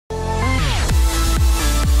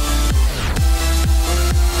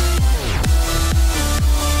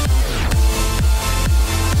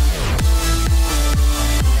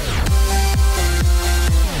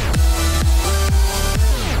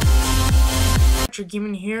Mr.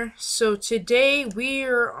 Gaming here. So today we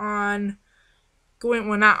are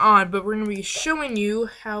not on, but we're going to be showing you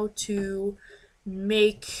how to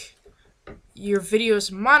make your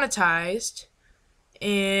videos monetized,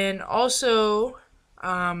 and also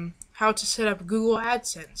how to set up Google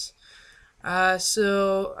AdSense.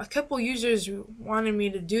 So a couple users wanted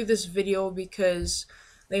me to do this video because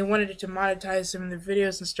they wanted to monetize some of their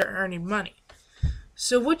videos and start earning money.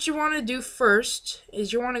 So what you want to do first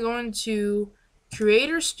is you want to go into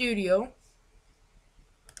Creator Studio.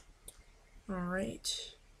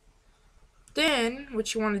 Alright. Then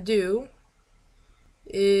what you want to do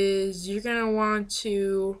is you're going to want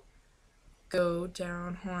to go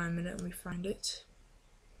down. Hold on a minute, let me find it.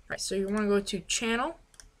 Alright, so you want to go to Channel.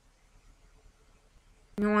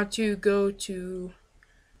 You want to go to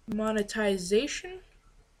Monetization.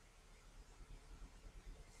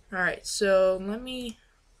 Alright, so let me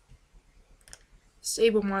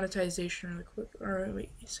disable monetization really quick. Alright, wait,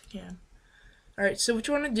 yes I can. Alright, so what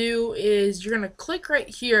you want to do is you're going to click right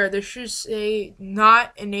here. There should say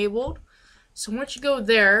not enabled. So once you go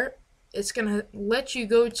there, it's going to let you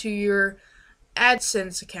go to your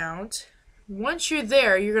AdSense account. Once you're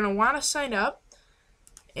there, you're going to want to sign up,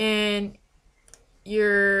 and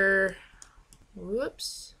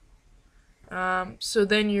so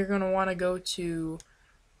then you're going to want to go to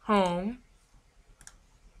Home.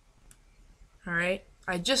 Alright,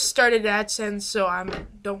 I just started AdSense, so I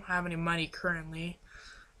don't have any money currently.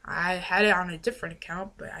 I had it on a different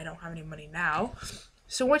account, but I don't have any money now.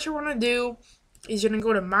 So what you want to do is you're going to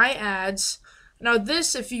go to My Ads. Now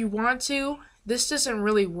this, if you want to, this doesn't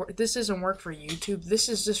really work. This doesn't work for YouTube. This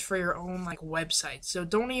is just for your own website. So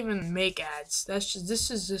don't even make ads. This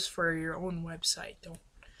is just for your own website. Don't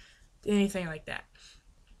do anything like that.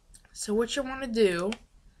 So what you want to do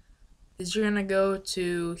is you're going to go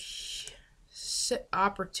to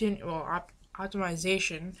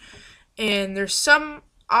optimization, and there's some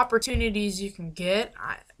opportunities you can get.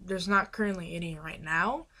 There's not currently any right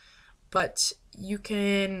now, but you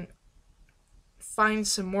can find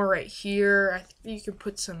some more right here. I think you can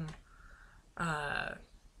put some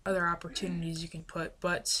other opportunities you can put,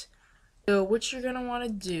 but so what you're gonna want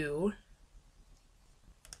to do,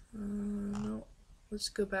 no, let's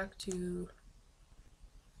go back to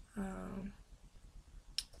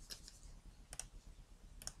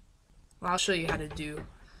well, I'll show you how to do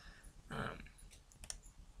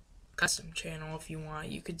custom channel if you want.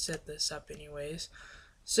 You could set this up anyways.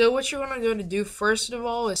 So what you're going to do first of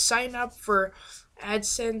all is sign up for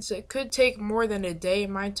AdSense. It could take more than a day.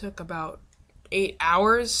 Mine took about 8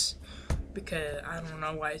 hours because I don't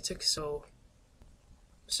know why it took so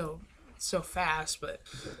fast,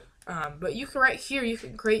 but you can, right here you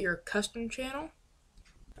can create your custom channel.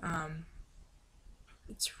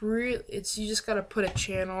 You just gotta put a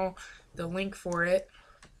channel, the link for it,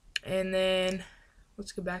 and then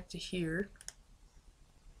let's go back to here.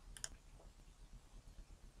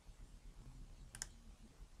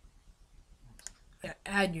 Yeah,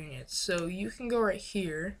 ad units. So you can go right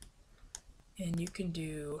here and you can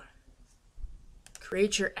do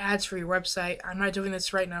create your ads for your website. I'm not doing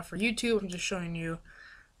this right now for YouTube. I'm just showing you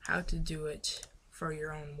how to do it for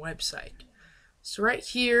your own website. So right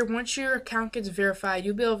here, once your account gets verified,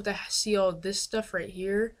 you'll be able to see all this stuff right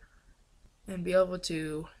here and be able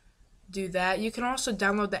to do that. You can also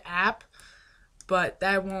download the app, but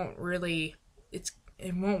that won't really, it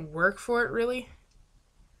won't work for it really.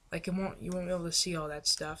 You won't be able to see all that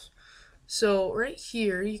stuff. So right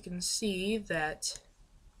here, you can see that,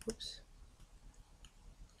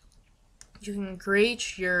 you can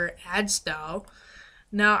create your ad style.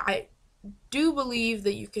 Now, I do believe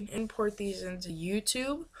that you can import these into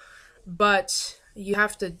YouTube, but you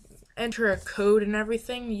have to enter a code and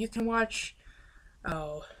everything. You can watch,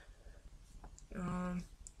 you can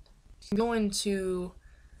go into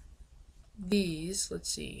these, let's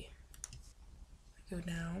see, go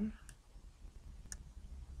down.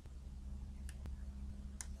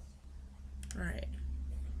 Alright,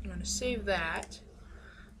 I'm going to save that.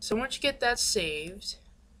 So once you get that saved,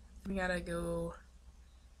 we gotta go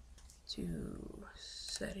to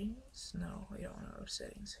settings. No, we don't know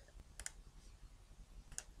settings.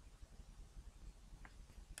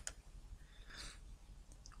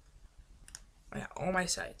 Yeah, all my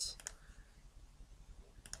sites.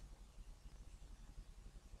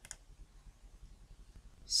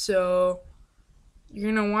 So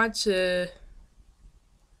you're gonna want to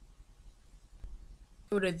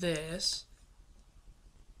go to this.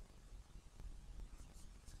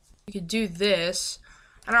 You could do this.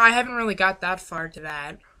 I haven't really got that far to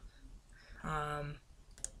that.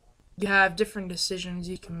 You have different decisions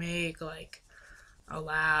you can make, like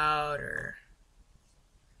allowed or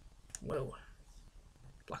Whoa.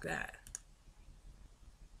 Block that.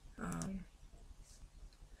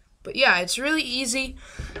 But yeah, it's really easy.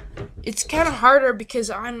 It's kind of harder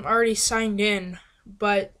because I'm already signed in,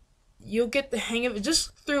 but you'll get the hang of it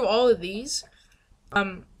just through all of these.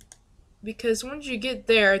 Because once you get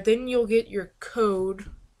there, then you'll get your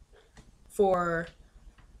code for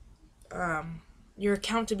your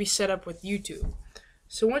account to be set up with YouTube.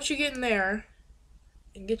 So once you get in there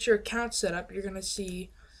and get your account set up, you're going to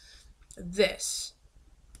see this.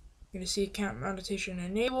 You're going to see account monetization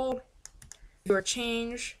enabled, your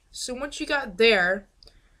change. So once you got there,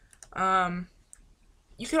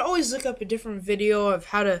 you can always look up a different video of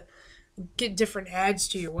how to get different ads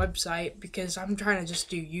to your website, because I'm trying to just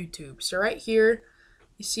do YouTube. So right here,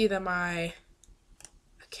 you see that my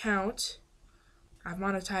account, I've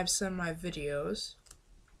monetized some of my videos.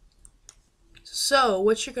 So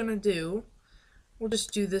what you're gonna do, we'll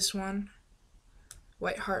just do this one,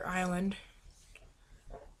 White Hart Island.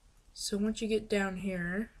 So once you get down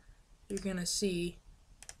here, you're gonna see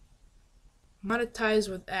monetize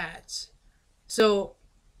with ads. So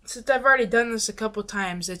since I've already done this a couple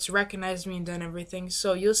times, it's recognized me and done everything.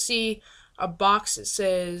 So you'll see a box that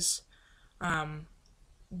says,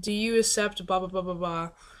 do you accept blah blah blah blah blah,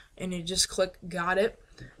 and you just click got it.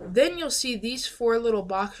 Then you'll see these 4 little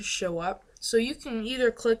boxes show up. So you can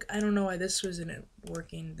either click, I don't know why this wasn't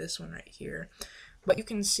working, this one right here, but you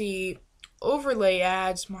can see overlay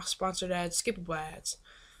ads, sponsored ads, skippable ads.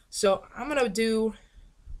 So I'm gonna do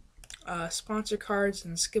sponsor cards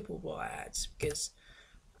and skippable ads, because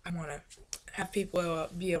I want to have people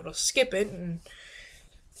be able to skip it, and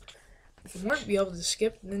if you weren't be able to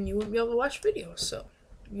skip, then you wouldn't be able to watch videos. So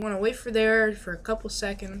you want to wait for a couple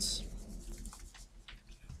seconds.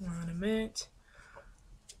 1 minute.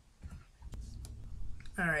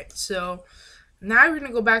 Alright, so now we're going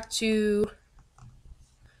to go back to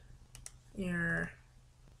your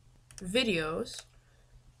videos,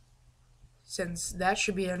 since that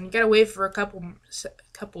should be done. You gotta wait for a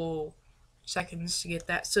couple seconds to get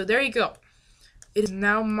that. So there you go. It is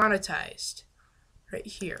now monetized right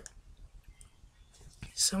here.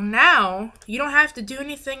 So now you don't have to do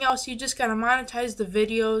anything else. You just gotta monetize the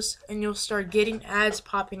videos and you'll start getting ads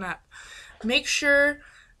popping up. Make sure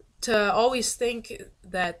to always think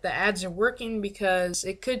that the ads are working, because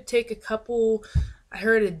it could take I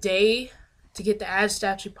heard a day to get the ads to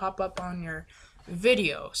actually pop up on your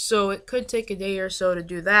video. So it could take a day or so to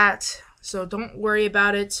do that. So don't worry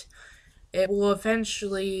about it. It will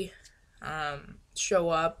eventually show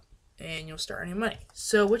up and you'll start earning money.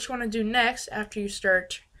 So what you want to do next after you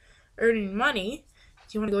start earning money,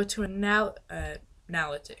 you want to go to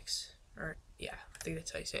analytics. Or yeah, I think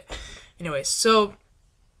that's how you say it. Anyways, so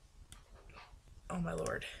oh my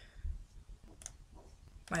lord,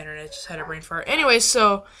 my internet just had a brain fart. Anyway,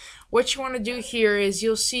 so what you want to do here is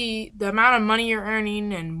you'll see the amount of money you're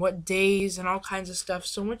earning and what days and all kinds of stuff.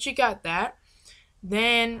 So once you got that,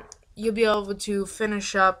 then you'll be able to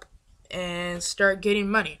finish up and start getting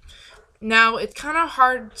money. Now, it's kind of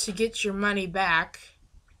hard to get your money back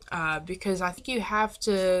because I think you have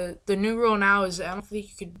to, the new rule now is I don't think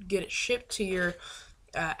you could get it shipped to your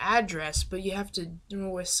address, but you have to do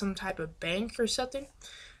it with some type of bank or something.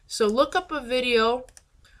 So look up a video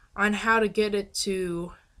on how to get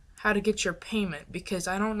your payment, because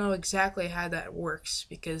I don't know exactly how that works,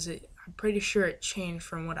 because I'm pretty sure it changed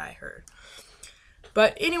from what I heard.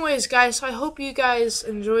 But anyways, guys, so I hope you guys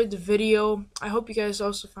enjoyed the video. I hope you guys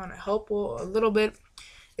also found it helpful a little bit.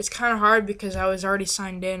 It's kind of hard because I was already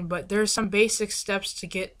signed in, but there's some basic steps to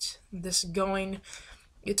get this going.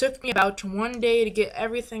 It took me about 1 day to get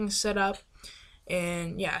everything set up.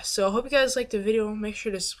 And yeah, so I hope you guys liked the video. Make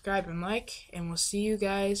sure to subscribe and like, and we'll see you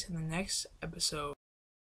guys in the next episode.